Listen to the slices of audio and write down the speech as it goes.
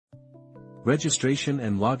Registration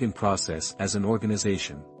and login process as an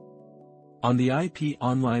organization. On the IP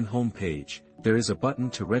Online homepage, there is a button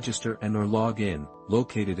to register and/or log in,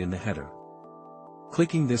 located in the header.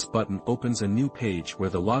 Clicking this button opens a new page where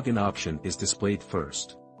the login option is displayed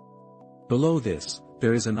first. Below this,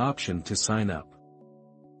 there is an option to sign up.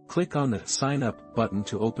 Click on the Sign Up button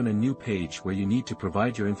to open a new page where you need to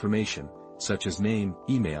provide your information, such as name,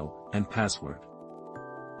 email, and password.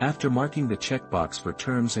 After marking the checkbox for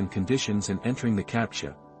terms and conditions and entering the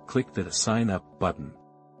CAPTCHA, click the Sign Up button.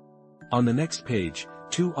 On the next page,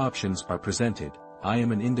 two options are presented: I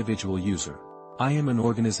am an individual user. I am an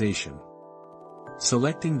organization.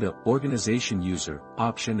 Selecting the Organization User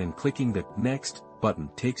option and clicking the Next button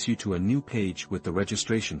takes you to a new page with the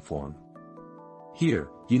registration form. Here,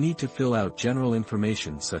 you need to fill out general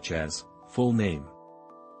information such as full name,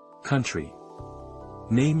 country,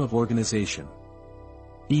 name of organization,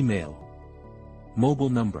 email, mobile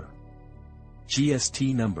number,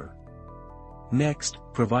 GST number. Next,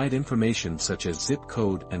 provide information such as zip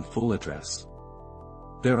code and full address.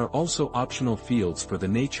 There are also optional fields for the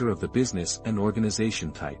nature of the business and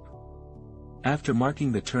organization type. After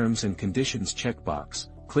marking the Terms and Conditions checkbox,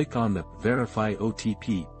 click on the Verify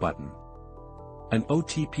OTP button. An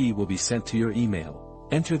OTP will be sent to your email.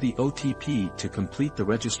 Enter the OTP to complete the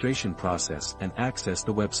registration process and access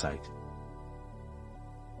the website.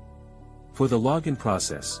 For the login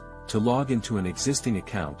process, to log into an existing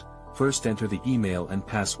account, first enter the email and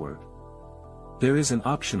password. There is an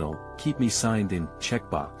optional Keep Me Signed In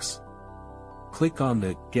checkbox. Click on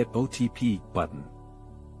the Get OTP button.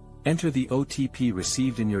 Enter the OTP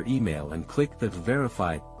received in your email and click the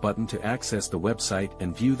Verify button to access the website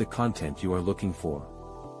and view the content you are looking for.